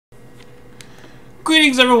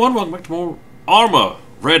Greetings everyone, welcome back to more AmrA,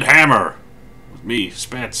 Red Hammer, with me,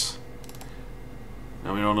 Spets.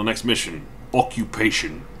 Now we're on the next mission,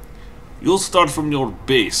 Occupation. You'll start from your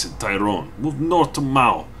base in Tyrone, move north to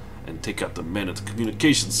Mao, and take out the men at the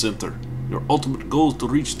communications center. Your ultimate goal is to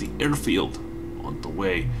reach the airfield. On the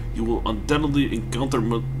way, you will undoubtedly encounter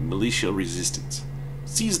militia resistance.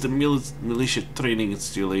 Seize the militia training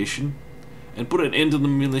installation, and put an end to the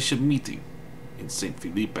militia meeting in St.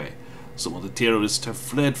 Felipe. Some of the terrorists have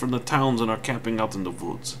fled from the towns and are camping out in the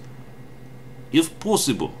woods. If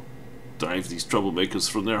possible, drive these troublemakers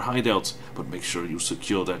from their hideouts, but make sure you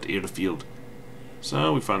secure that airfield.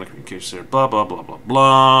 So we find a communication there, blah blah blah blah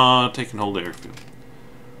blah, taking hold of the airfield.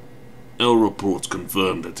 Our reports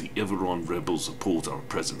confirm that the Everon rebels oppose our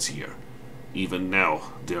presence here. Even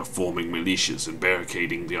now, they are forming militias and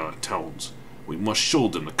barricading their towns. We must show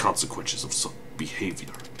them the consequences of such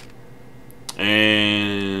behavior.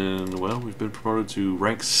 And, well, we've been promoted to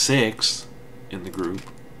rank 6 in the group.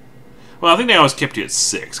 Well, I think they always kept you at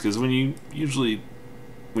 6, because when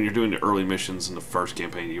you're doing the early missions in the first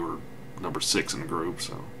campaign, you were number 6 in the group,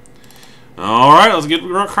 so. Alright, let's get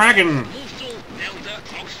cracking!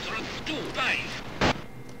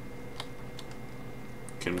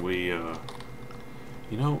 Can we, you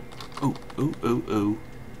know, oh.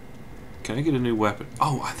 Can I get a new weapon?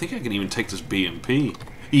 Oh, I think I can even take this BMP.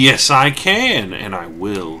 Yes, I can, and I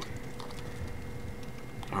will.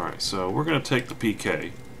 Alright, so we're going to take the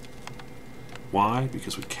PK. Why?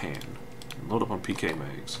 Because we can. Load up on PK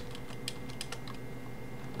mags.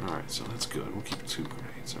 Alright, so that's good. We'll keep 2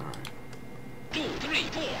 grenades, alright. 2, 3,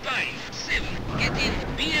 4, 5, 7, get in,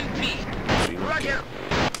 BMP. Roger.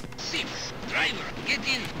 6, driver, get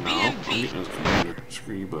in, BMP. No, I'm getting this commander.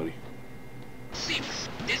 Screw you, buddy. 6,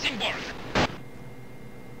 disembark.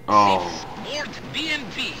 Oh. 6, board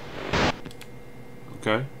BMP.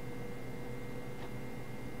 Okay.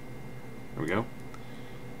 There we go.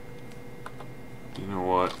 You know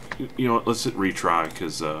what? Let's hit retry,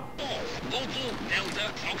 because if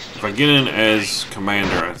I get in as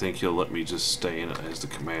commander, I think he'll let me just stay in it as the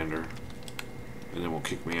commander. And then will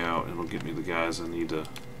kick me out, and it'll get me the guys I need to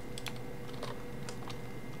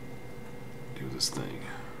do this thing.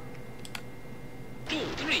 2,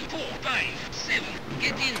 3, 4, 5, 7,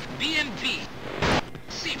 get in, BMP.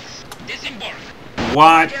 6, disembark.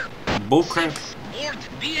 What? Bullcrap. Board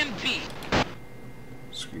BMP.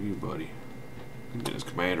 Screw you, buddy. You can get his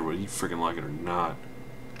commander, whether you freaking like it or not.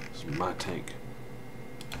 This is my tank.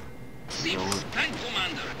 6, tank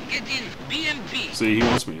commander, get in, BMP. See, he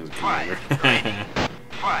wants me as a commander.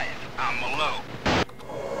 5, I'm low.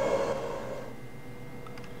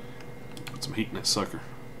 Put some heat in that sucker.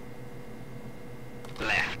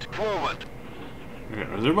 Left, forward. Okay,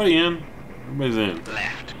 is everybody in? Everybody's in.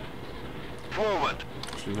 Left, forward.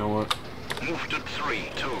 So you know what? Move to 3,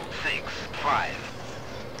 2, 6, 5.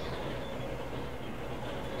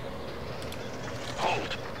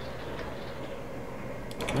 Hold.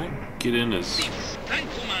 Can I get in as... 6, tank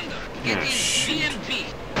commander, get in, shoot.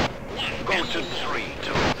 BMP. 1, go to 3,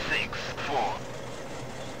 2, 6, 4.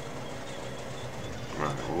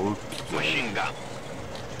 Alright, we'll keep that. Machine gun.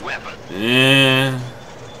 Weapon. Yeah.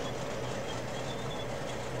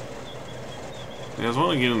 I was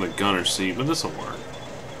wanting to get in the gunner seat, but this'll work.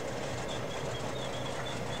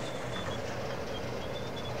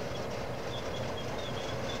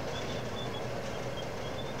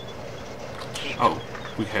 Oh,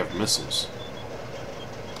 we have missiles.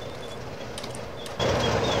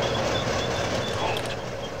 Hold.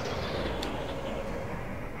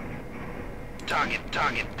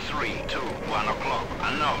 Target 3, 2, 1 o'clock.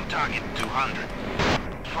 Unknown target 200.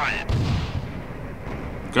 Fire.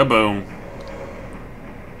 Kaboom.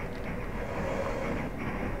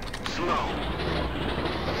 Slow.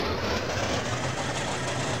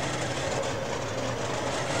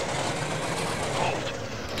 Hold.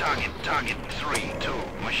 Target 3, 2,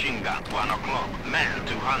 machine gun 1 o'clock. Man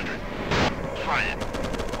 200. Fire.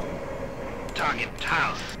 Target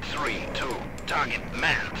house 3, 2. Target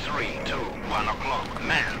man 3, 2, 1 o'clock.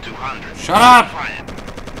 Man 200. Shut up! Fire.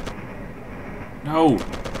 No.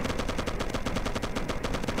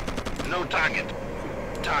 No target.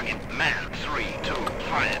 Target man 3, 2.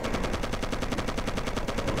 Fire.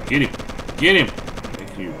 Get him. Get him.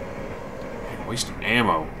 Thank you. Man, wasting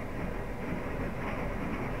ammo.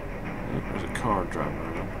 There's a car driving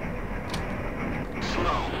around.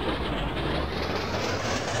 Slow.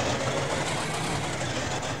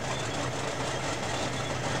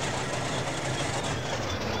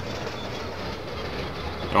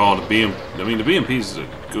 Oh, the BMP is a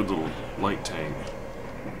good little light tank.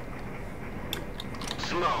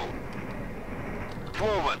 Slow.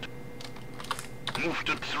 Forward. Move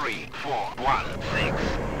to 3, 4, 1, 6.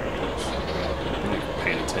 I'm not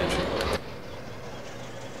paying attention.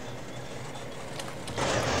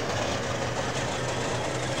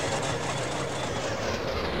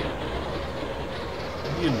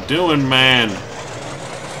 What are you doing, man?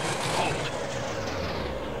 Hold.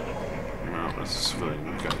 No, that's a civilian.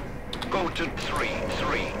 Okay. Go to 3,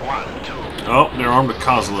 3, 1, 2. Oh, they're armed with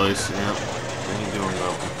Kozleis. Yeah. They ain't doing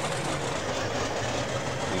nothing.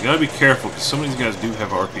 You gotta be careful, because some of these guys do have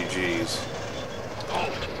RPGs.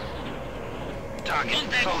 Hold. Target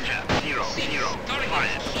soldier 0, 0.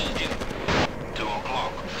 Fire. 2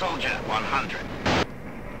 o'clock. Soldier 100.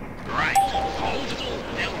 Right. Hold.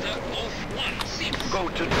 Delta off 1, 6. Go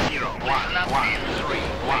to 0, 1, 1, 3,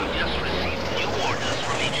 1. Just received new orders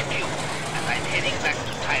from HQ, and I'm heading back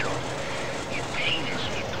to Tyrone. It pains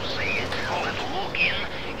me to say it, but look in.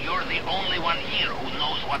 You're the only one here who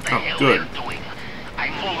knows what the hell good. they're doing.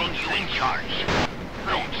 I'm leaving you in charge.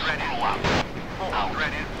 Don't screw up. Out.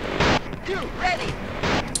 Ready. Two, ready.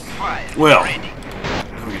 5, Well, ready.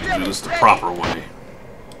 now we get to do this the proper way.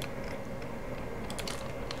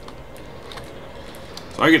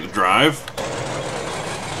 So I get to drive.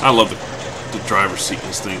 I love the driver's seat in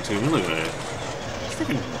this thing too. Look at that. There's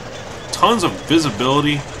freaking tons of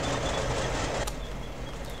visibility.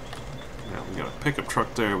 Now we got a pickup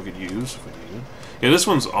truck there we could use if we need it. Yeah, this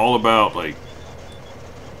one's all about like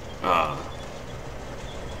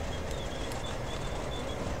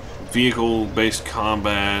vehicle-based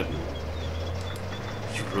combat.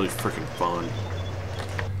 It's really freaking fun.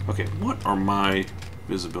 Okay, what are my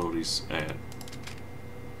visibilities at?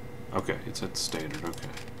 Okay, it's at the standard, okay.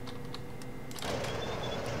 I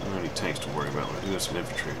don't have any tanks to worry about. I do have some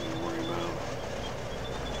infantry I need to worry about.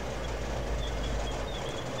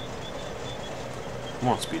 Come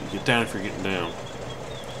on, Speedy, get down if you're getting down.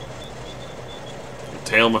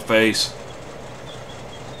 Tail in my face.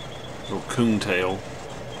 Little coon tail.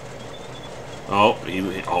 Oh,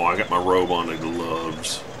 oh, I got my robe on the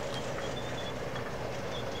gloves.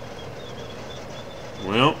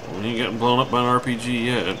 Well, we ain't getting blown up by an RPG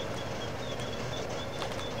yet.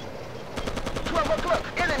 12 o'clock,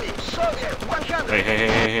 enemy, soldier, 100.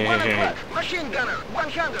 Hey. 1 o'clock, machine gunner,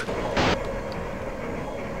 100.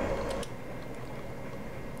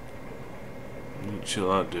 You need to chill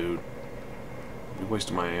out, dude. You're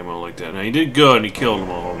wasting my ammo like that. Now, he did good, and he killed them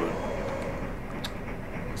all, but...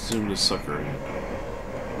 Zoom this sucker in.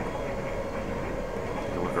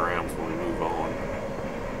 Take a look around before we move on.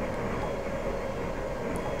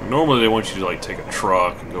 Normally, they want you to, like, take a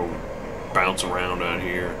truck and go bounce around out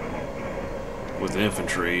here with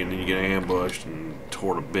infantry, and then you get ambushed and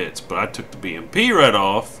tore to bits. But I took the BMP right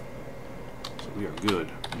off, so we are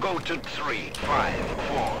good. Go to 3, 5,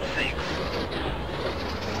 4, 6.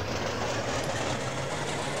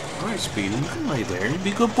 Alright, Speedy, you can lay there and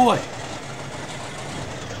be a good boy.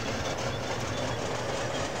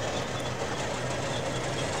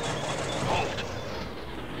 Hold.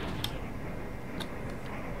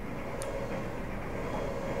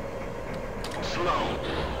 Slow.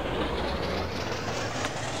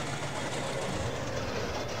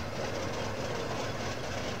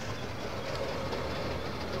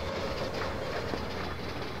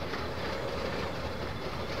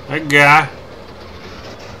 That guy.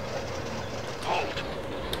 Hold.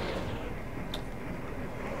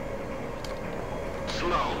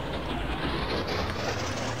 Slow.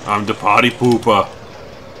 I'm the potty pooper.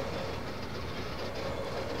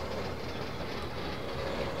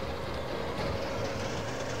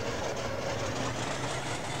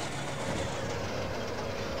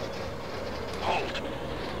 Hold.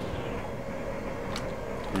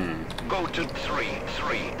 Go to 3,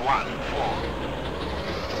 3, 1, 4.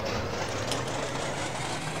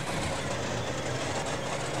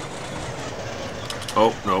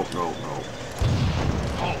 Oh, no.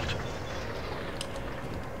 Hold.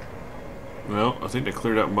 Well, I think they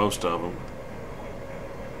cleared out most of them.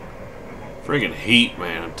 Friggin' heat,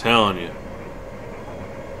 man, I'm telling you.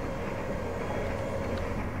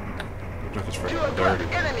 The truck is 2 freaking o'clock,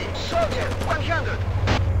 dirty. enemy, soldier, 100.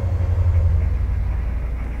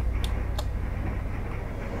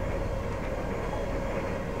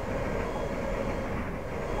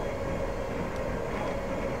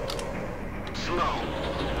 Slow.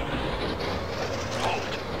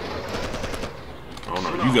 Hold. Oh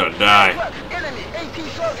no, you gotta die. Enemy, AT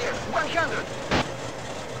soldier, 100.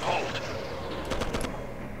 Hold.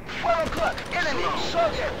 4 o'clock, enemy,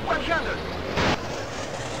 soldier, 100.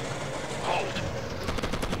 Hold.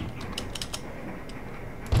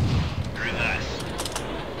 Reverse.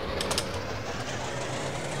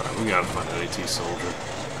 Alright, we gotta find an AT soldier.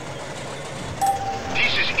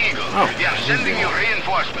 This is Eagle. Oh. We are sending you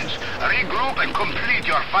reinforcements. Regroup and complete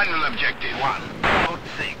your final objective. 1, code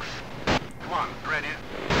 6. 1, ready.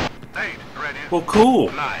 8, ready. Well,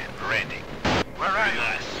 cool. 9, ready. Where are you?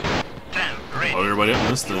 10, ready. Oh, everybody up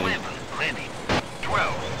in this thing. 11, ready.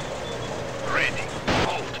 12, ready.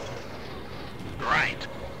 Hold. Right.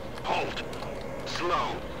 Hold.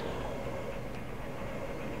 Slow.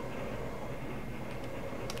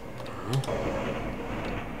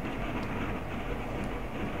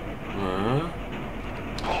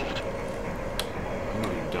 Hold. No,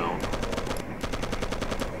 you don't.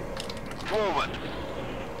 Forward.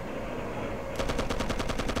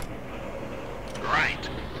 Right.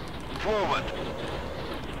 Forward.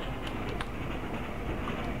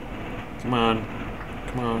 Come on.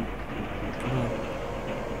 Come on. Come on.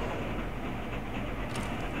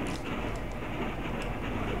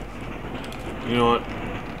 You know what?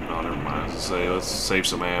 Oh, never mind. I was gonna say, let's save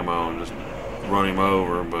some ammo and just run him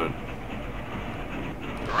over, but...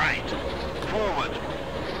 Right. Forward.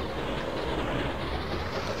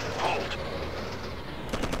 Hold.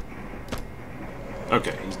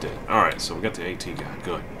 Okay, he's dead. Alright, so we got the AT guy.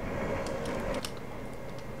 Good.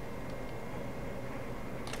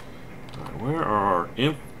 Alright, where are our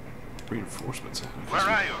reinforcements at? Okay, Where so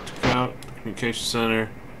are you? took out the communication center.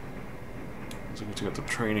 So we took out the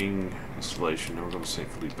training installation. Now we're going to St.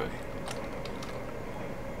 Felipe.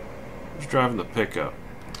 Who's driving the pickup?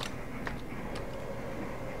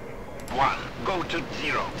 1, go to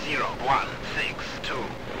 0, 0, 1, 6, 2.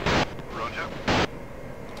 Roger.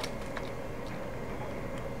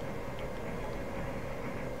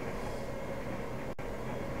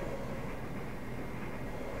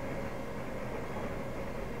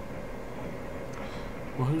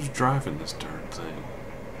 Well, who's driving this darn thing?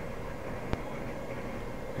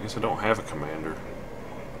 I guess I don't have a commander.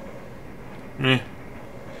 Meh.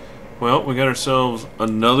 Well, we got ourselves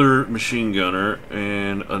another machine gunner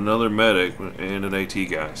and another medic and an AT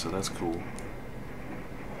guy, so that's cool.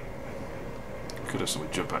 Could have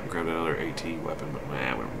somebody jump out and grab another AT weapon, but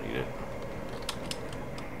nah, we don't need it.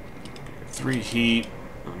 3 heat.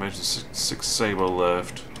 I imagine 6 Sabo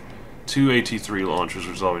left. 2 AT-3 launchers,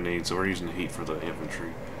 which is all we need, so we're using the heat for the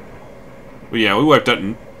infantry. But yeah, we wiped out,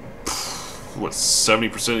 what,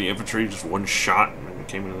 70% of the infantry, just one shot when we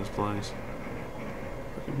came into this place.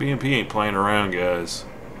 BMP ain't playing around, guys.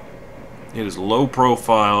 It is low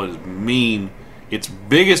profile, it is mean. Its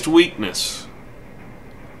biggest weakness,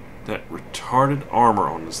 that retarded armor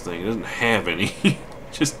on this thing. It doesn't have any.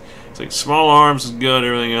 Just, it's like small arms is good,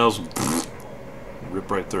 everything else, rip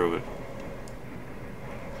right through it.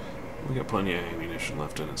 We got plenty of ammunition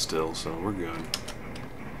left in it still, so we're good.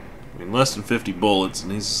 I mean, less than 50 bullets,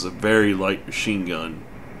 and this is a very light machine gun.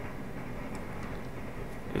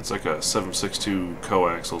 It's like a 7.62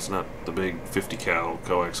 coaxial. It's not the big 50 cal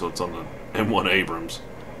coaxial. It's on the M1 Abrams.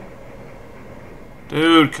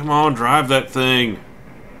 Dude, come on, drive that thing.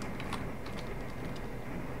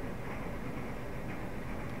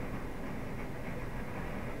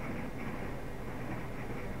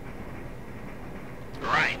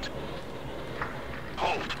 Right.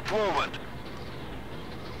 Hold. Forward.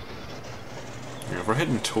 Yeah, if we're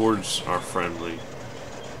heading towards our friendly,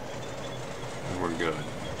 then we're good.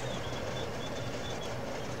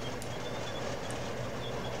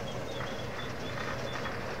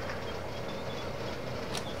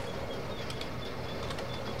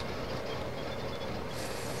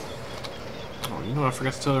 Oh, you know what I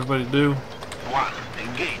forgot to tell everybody to do? 1,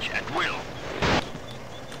 engage at will.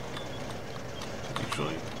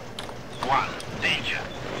 Actually, 1, danger.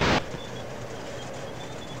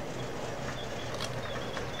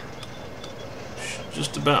 should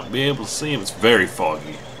just about be able to see him. It's very foggy,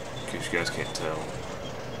 in case you guys can't tell.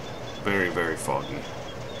 Very, very foggy.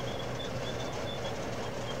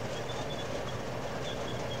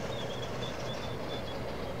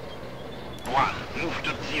 Move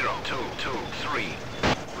to 0, 2, 2, 3.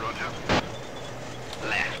 Roger.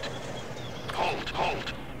 Left. Hold,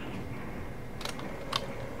 hold.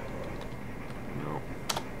 No.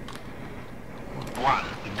 1,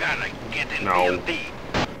 gunner, get in No. BMP.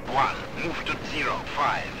 1, move to 0,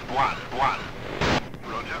 5, 1, 1.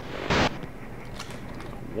 Roger.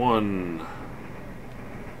 1,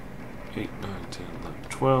 8, 9, 10, 11,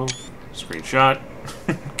 12. Screenshot.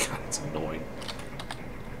 God, it's annoying.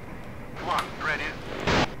 1, ready.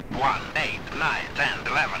 1, 8, 9, 10,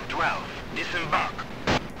 11, 12. Disembark.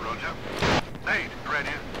 Roger. 8, ready.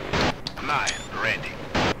 9, ready.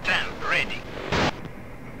 10, ready.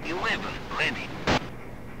 11, ready.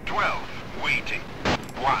 12, waiting.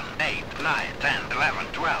 1, 8, 9, 10, 11,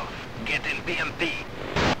 12. Get in BMP.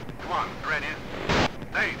 1, ready.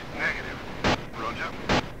 8, negative. Roger.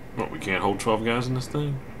 What, we can't hold 12 guys in this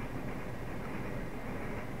thing?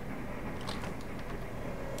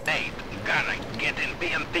 8, gunner, get in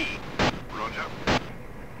PMP. Roger.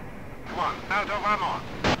 1, out of ammo.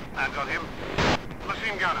 I've got him.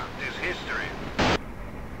 Machine gunner, this history.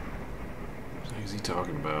 What is he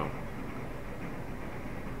talking about?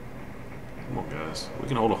 Come on, guys. We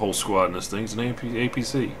can hold a whole squad in this thing. It's an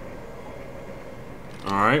APC.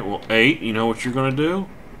 Alright, well, 8, you know what you're gonna do?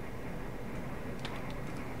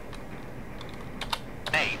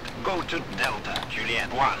 8, go to Delta,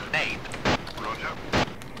 Juliet 1, 8. Roger.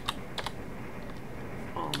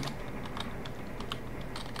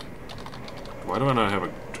 Why do I not have a...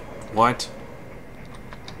 What?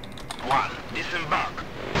 1, disembark.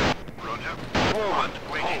 Roger. Forward,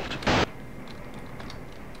 halt.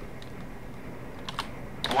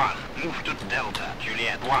 1, move to Delta,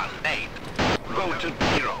 Juliet 1, 8. Go to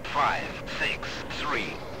 0, 5, 6,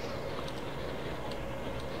 3.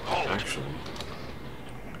 Halt. Actually...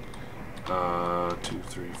 2,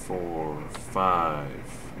 3, 4, 5...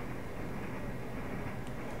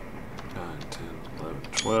 9, 10, 11,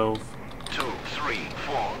 12... 2, 3,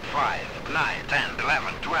 4, 5, 9, 10,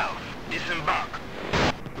 11, 12. Disembark.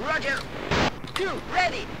 Roger. 2,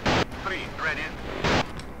 ready. 3, ready.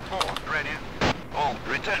 4, ready. All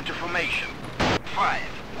return to formation. 5,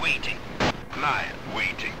 waiting. 9,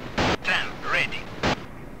 waiting. 10, ready.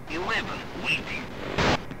 11, waiting.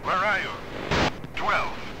 Where are you?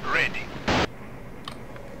 12, ready.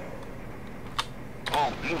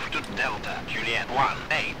 All move to Delta, Juliet 1,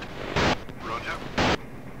 8. Roger.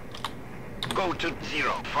 Go to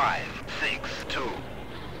 0, 5, 6, 2.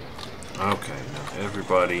 Okay, now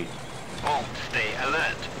everybody... All stay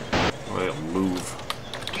alert. Well, move.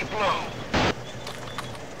 Keep low.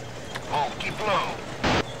 All keep low.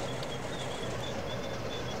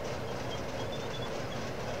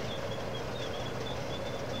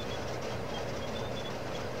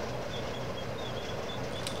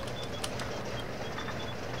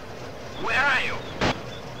 Where are you?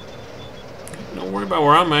 Don't worry about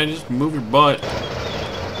where I'm at, just move your butt.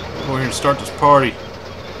 Go here and start this party.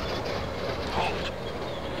 Halt.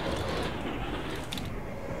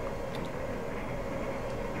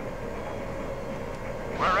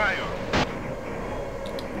 Where are you?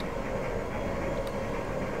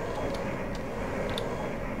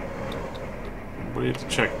 Everybody at the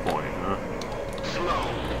checkpoint, huh? Slow.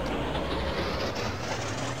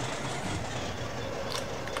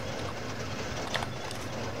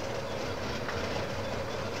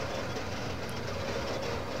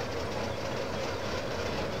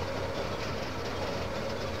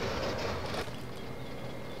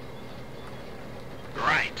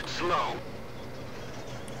 Right, slow.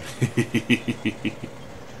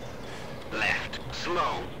 Left,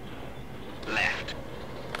 slow. Left,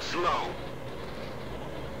 slow.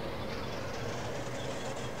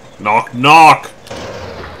 Knock, knock!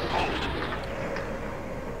 Halt.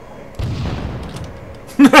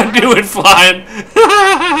 I knew it flying!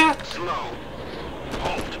 Slow.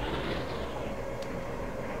 Halt.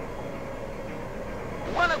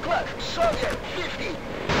 1 o'clock, soldier, 50.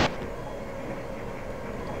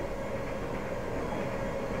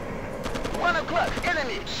 1 o'clock,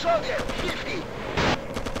 enemy, soldier, 50.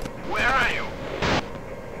 Where are you?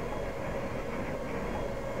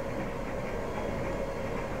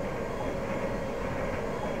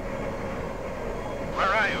 Where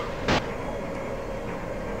are you?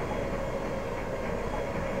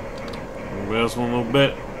 Anybody else want a little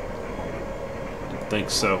bit? I think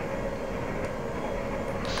so.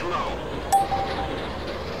 Slow.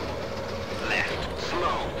 Left,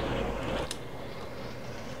 slow.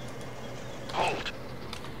 Halt.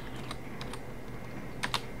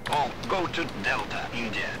 All go to Delta,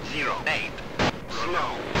 India, 08.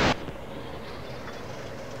 Slow.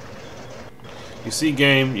 You see,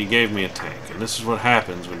 game, you gave me a tank, and this is what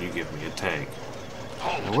happens when you give me a tank. Now,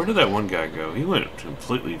 Halt. where did that one guy go? He went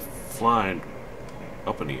completely flying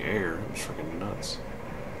up in the air. It was freaking nuts.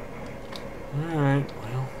 Alright,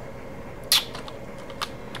 well.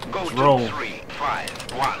 Go Let's to roll. 3,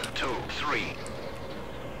 5, 1, 2, 3.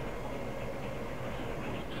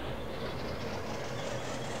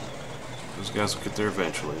 Those guys will get there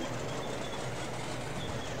eventually.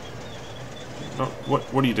 Oh,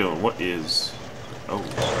 what are you doing? What is... Oh.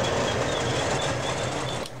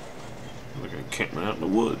 Like a camping out in the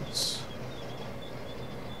woods.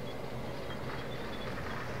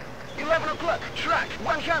 11 o'clock, track,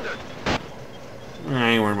 100. I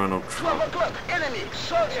ain't worried about no 12 truck. o'clock, enemy,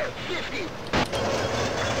 soldier, 50.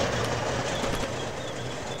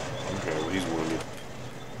 Okay, well, he's wounded.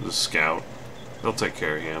 The scout. They'll take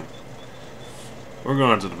care of him. We're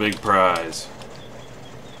going to the big prize.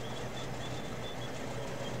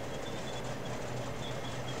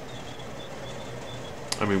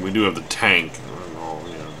 I mean, we do have the tank. Oh,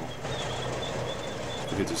 you know.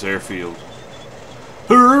 To hit this airfield.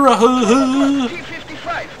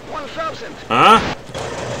 T-55, 1000. Huh?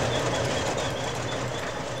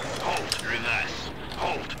 Halt, reverse.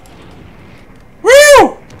 Halt.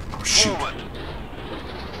 Woo! Oh, shoot. Forward.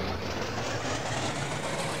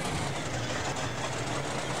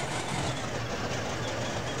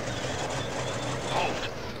 Halt.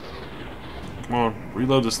 Come on,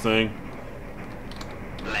 reload this thing.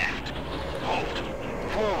 Left. Halt.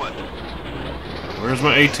 Forward. Where's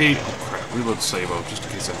my AT? Oh crap, reload the save-o just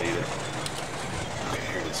in case I need it. Okay,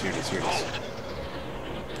 here it is, here it is, here it is. Halt.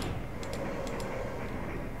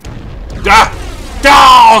 Ah!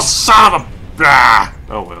 Oh, son of a... Ah!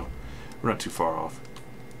 Oh well, we're not too far off.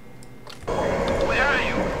 Where are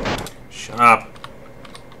you? Shut up.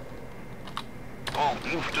 Halt,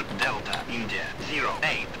 move to Delta, India,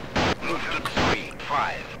 08. Move to 3,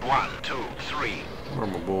 5, 1, 2, 3. Where are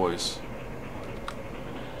my boys?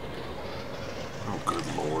 Oh, good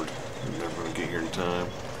lord. I'm never gonna get here in time.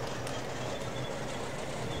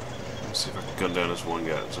 Let's see if I can gun down this one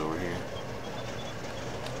guy that's over here.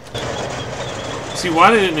 See,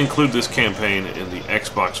 why they didn't include this campaign in the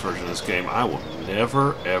Xbox version of this game, I will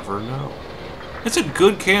never, ever know. It's a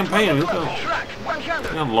good campaign. Look how, Track, 100.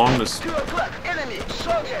 look how long this 2 o'clock, enemy,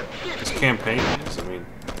 soldier, 50. campaign is. I mean,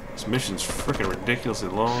 this mission's freaking ridiculously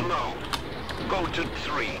long. Slow. Go to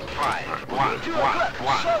 3, 5, 1, 2 1, o'clock,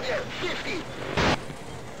 1. soldier, 50.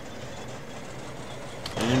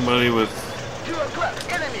 Anybody with... 2 o'clock,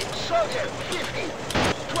 enemy, soldier, 50.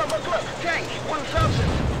 12 o'clock, tank, 1000.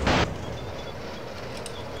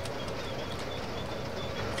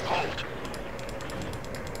 Halt.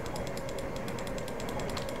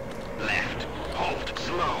 Left. Halt.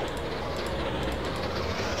 Slow.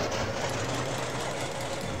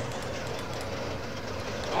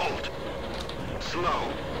 Halt.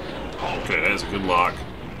 Slow. Halt. Okay, that's a good lock.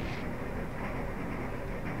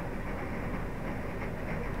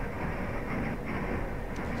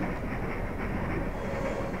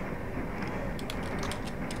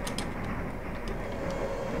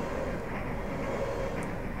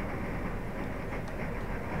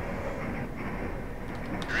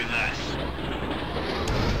 Reverse.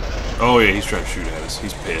 Oh yeah, he's trying to shoot at us.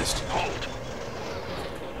 He's pissed. Halt.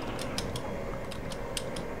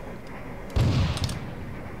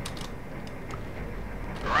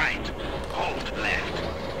 Right. Halt. Left.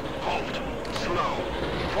 Halt. Slow.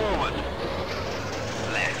 Forward.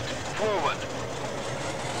 Left. Forward.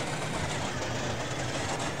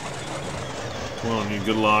 Come on, you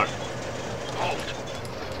good lock. Halt.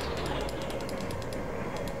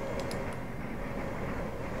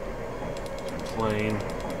 Plane.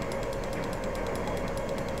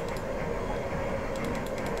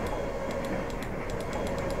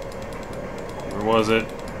 Where was it?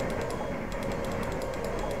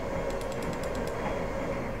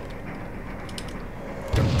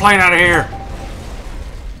 Get the plane out of here!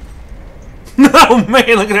 Oh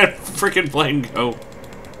man, look at that freaking plane go.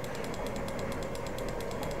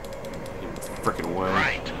 Freaking way.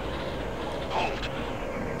 Right. Halt.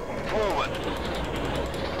 Forward.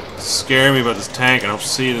 Scaring me about this tank. I don't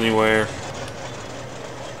see it anywhere.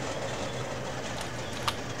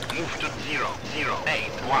 Move to 0, 0,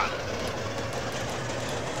 8, 1.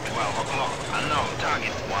 12 o'clock. Unknown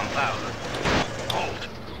target 1000. Halt.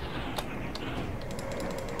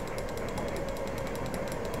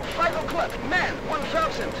 5 o'clock, man,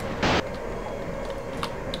 1000.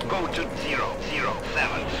 Go to 0, 0,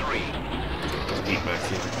 7, 3. Heat back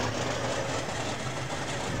here.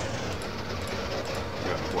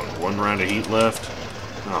 Got, what, one round of heat left?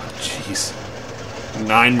 Oh, jeez.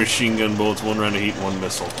 9 machine gun bullets, 1 round of heat, 1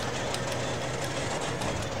 missile.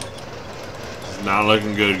 It's not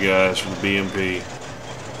looking good, guys, for the BMP.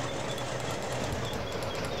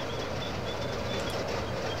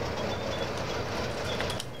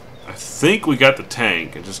 I think we got the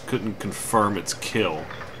tank. I just couldn't confirm its kill.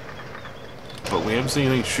 But we haven't seen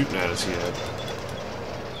anything shooting at us yet.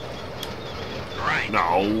 Right.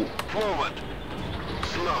 No. Forward.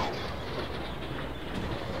 Slow.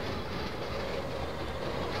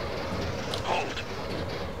 Halt.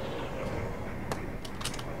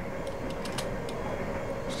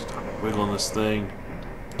 Stop wiggling this thing.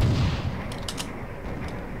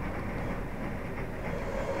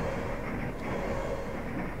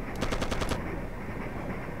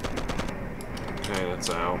 Okay, that's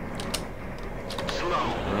out. Slow.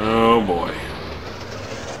 Oh boy.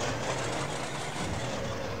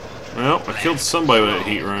 Well, I killed somebody with that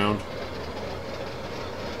heat round.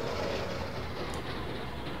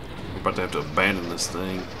 I'm about to have to abandon this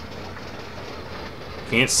thing.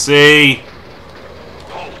 Can't see.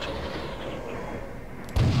 Halt.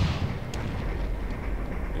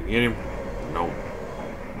 Get him? No.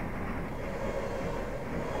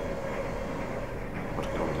 I'm going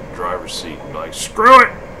to go in the driver's seat and be like, screw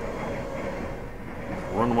it!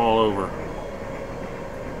 Run them all over.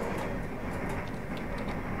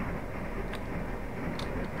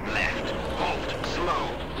 Left, halt, slow.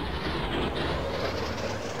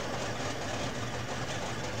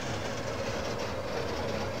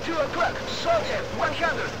 Two o'clock, soldier,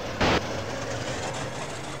 100.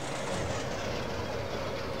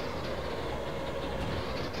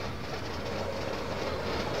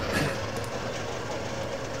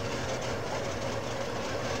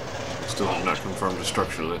 Still have not confirmed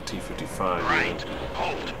destruction of that T-55. Right,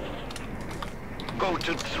 halt. Go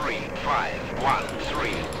to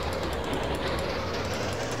 3513.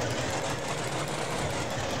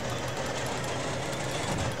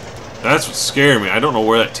 That's what's scaring me. I don't know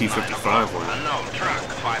where that T-55 went. Unknown truck,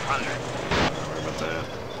 500. Don't worry about that.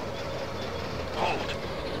 Halt.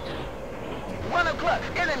 1 o'clock,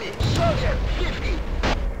 enemy, soldier, 50.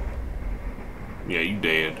 Yeah, you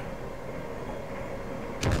dead.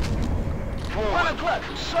 1 o'clock,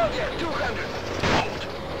 soldier, 200. Halt.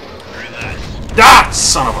 Reverse. Ah!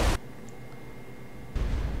 Son of a...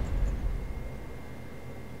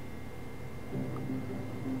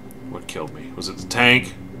 What killed me? Was it the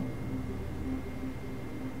tank?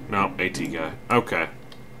 No, AT guy. Okay.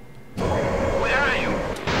 Where are you?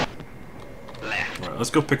 Left. Alright, let's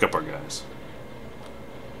go pick up our guys.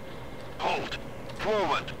 Halt.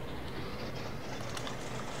 Forward.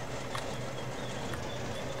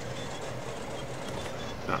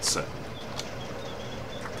 Not set.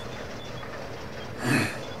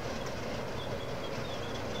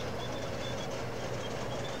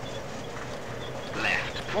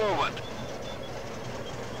 Left. Forward.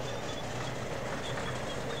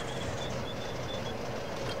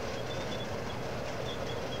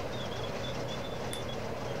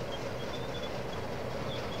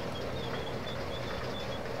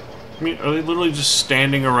 I mean, are they literally just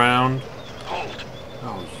standing around? Halt.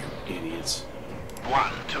 Oh, you idiots.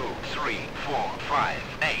 1, 2, 3, 4, 5,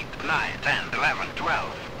 8, 9, 10, 11,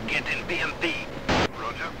 12. Get in BMP.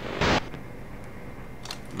 Roger.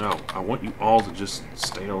 No, I want you all to just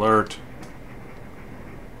stay alert.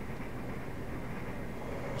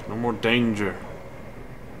 There's no more danger.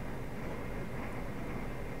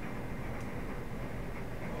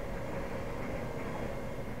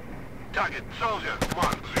 Target, soldier,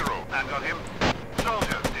 1-0. I got him.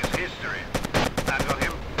 Soldier, is history. I got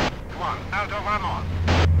him. 1, out of ammo.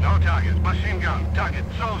 No target, machine gun. Target,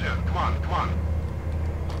 soldier, 1.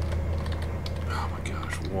 Oh my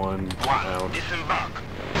gosh, one 1. out. Disembark.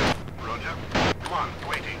 Roger. 1,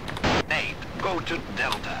 waiting. 8. Go to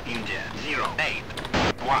Delta, India, 08.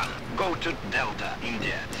 1. Go to Delta,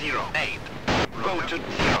 India, 08. Go to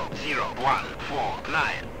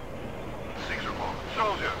 00149. 6 or 4.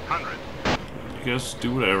 Soldier, 100. You guys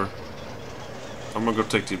do whatever. I'm gonna go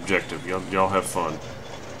take the objective. Y'all have fun.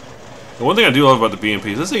 The one thing I do love about the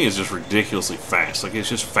BMP is this thing is just ridiculously fast. Like, it's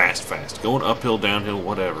just fast. Going uphill, downhill,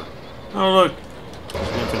 whatever. Oh, look. There's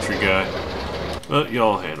an infantry guy. But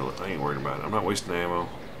y'all handle it. I ain't worried about it. I'm not wasting ammo.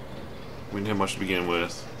 We didn't have much to begin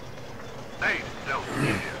with. 8, Delta,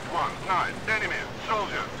 India, 1, 9. Enemy,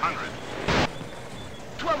 soldier, 100.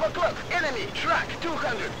 12 o'clock, enemy, track,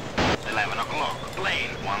 200. 11 o'clock,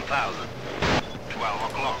 plane, 1000.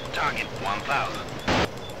 12 o'clock, target, 1000.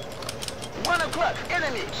 1 o'clock,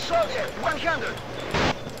 enemy, soldier, 100.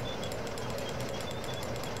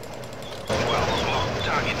 12 o'clock,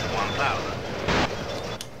 target, 1000.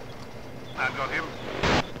 I got him.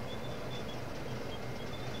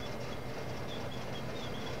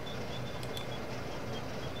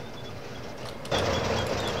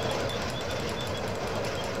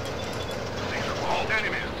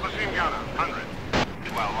 Enemy, machine gunner, 100.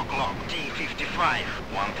 12 o'clock, T-55,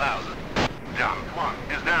 1000. Down, 1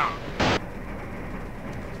 is down.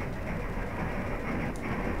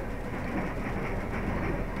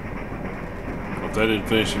 If that didn't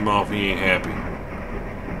finish him off, he ain't happy.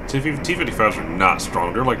 T-55s are not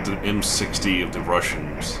strong. They're like the M60 of the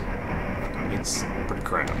Russians. It's pretty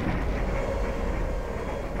crap.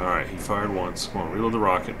 Alright, he fired once. Come on, reload the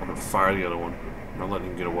rocket. We're gonna fire the other one. I'm not letting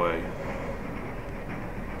him get away.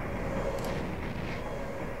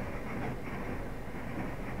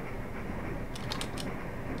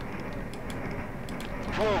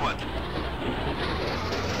 Forward.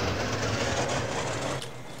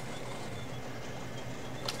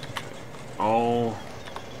 Oh.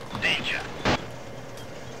 Danger.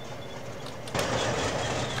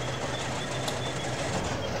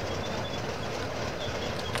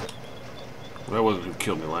 Well, that wasn't who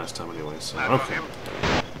killed me last time anyway, so I got okay. him.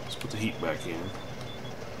 Let's put the heat back in.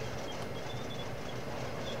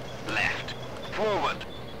 forward.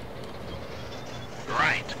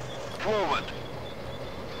 Right, forward.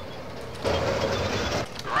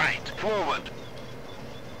 Right, forward.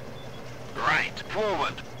 Right,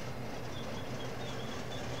 forward.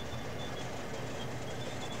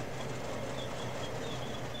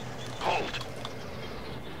 Halt.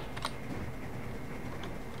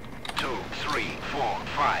 2, 3, 4,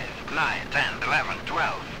 5, 9, 10, 11,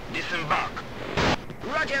 12. Disembark.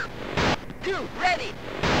 Roger. 2, ready.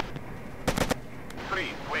 3,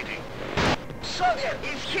 waiting. Soldier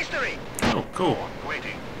is history. Oh, cool. 4,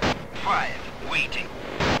 waiting. 5, waiting.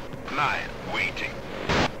 9, waiting.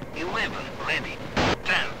 11, ready.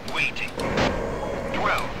 10, waiting.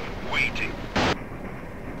 12, waiting.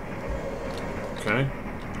 Okay.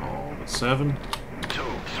 All but 7. 2,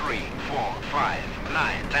 3, 4, 5,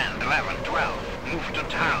 9, 10, 11, 12. Move to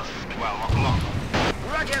house. 12 o'clock.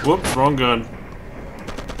 Roger. Whoops, wrong gun.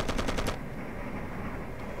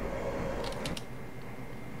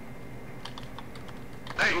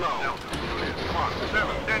 Hey, Delta, Juliet, come on.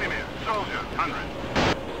 7, enemy, soldier, 100.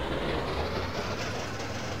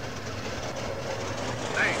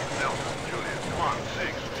 8, Delta, Juliet, come on.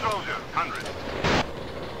 6, soldier, 100.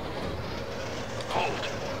 Halt.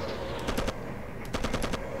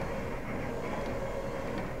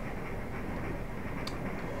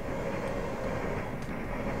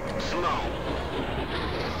 Slow.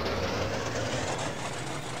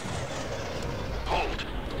 Halt.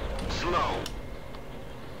 Slow.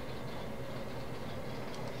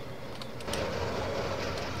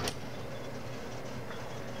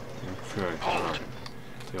 Okay. Halt.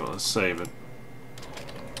 Yeah, let's save it.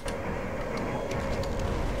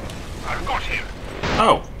 I've got him.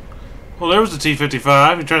 Oh! Well, there was the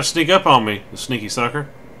T-55. He tried to sneak up on me, the sneaky sucker.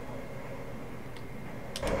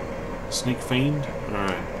 Sneak fiend?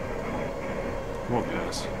 Alright. Come on,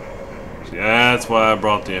 guys. See, that's why I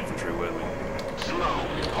brought the infantry with me. Slow.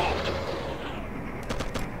 Halt.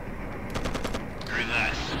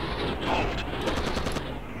 Reverse. Halt.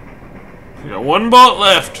 We got 1 bullet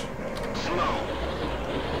left. Slow.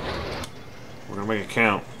 We're gonna make it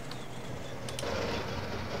count.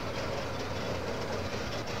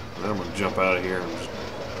 Then I'm gonna jump out of here and just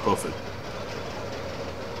hoof it.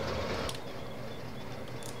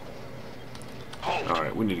 Halt.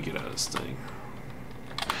 Alright, we need to get out of this thing.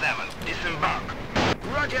 7. Disembark.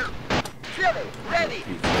 Roger. 7, ready.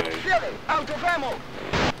 PK. 7, out of ammo.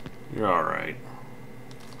 You're alright.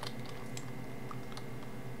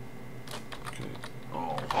 Okay.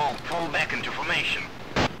 Oh. All fall back into formation.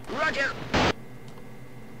 Roger.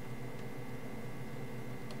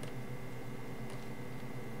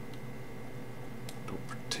 Don't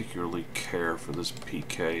particularly care for this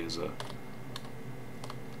PK as a...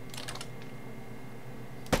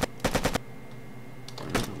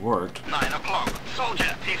 It worked. 9 o'clock.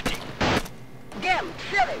 Soldier, 50. Gam,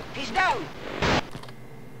 7, he's down.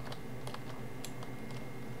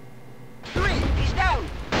 3, he's down.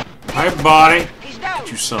 Hi, body. He's down.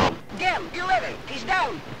 Get you some. Gam, 11, he's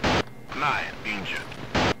down. 9 injured.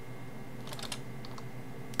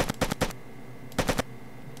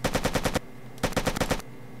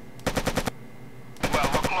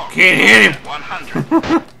 Can't hit him.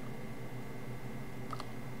 100.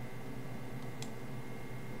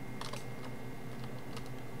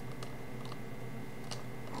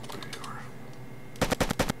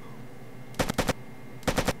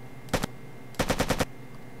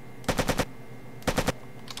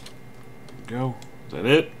 Go. Is that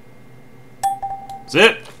it? That's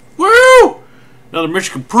it. Woo! Another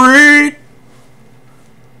mission complete.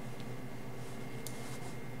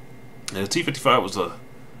 And the T-55 was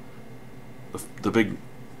the big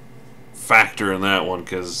factor in that one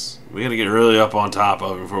because we had to get really up on top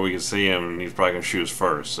of him before we could see him, and he's probably gonna shoot us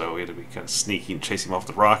first. So we had to be kind of sneaky and chase him off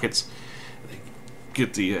the rockets. And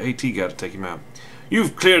get the AT guy to take him out.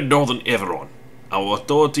 You've cleared Northern Everon. Our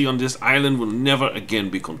authority on this island will never again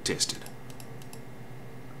be contested.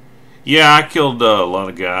 Yeah, I killed a lot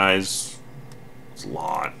of guys. It's a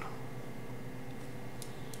lot.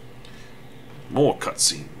 More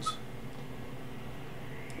cutscenes.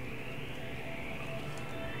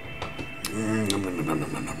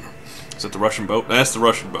 Is that the Russian boat? That's the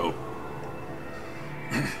Russian boat.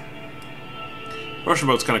 Russian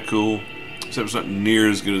boat's kind of cool, except it's not near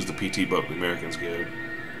as good as the PT boat the Americans get.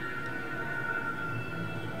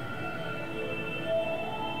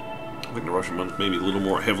 I think the Russian one's maybe a little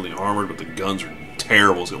more heavily armored, but the guns are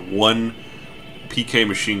terrible. It's got 1 PK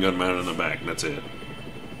machine gun mounted in the back, and that's it.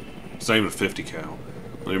 Same with 50 cal.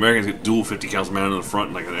 The Americans get dual 50 cals mounted in the front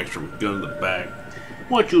and like an extra gun in the back.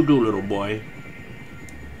 What you do, little boy?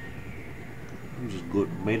 I'm just good,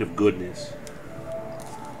 made of goodness.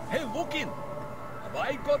 Hey, look in! Have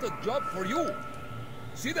I got a job for you?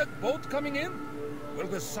 See that boat coming in? Well,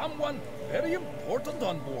 there's someone very important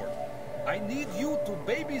on board. I need you to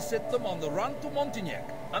babysit them on the run to Montignac.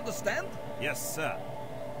 Understand? Yes, sir.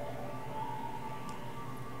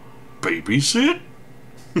 Babysit?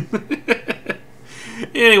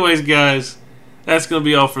 Anyways, guys, that's going to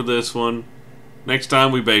be all for this one. Next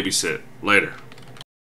time we babysit. Later.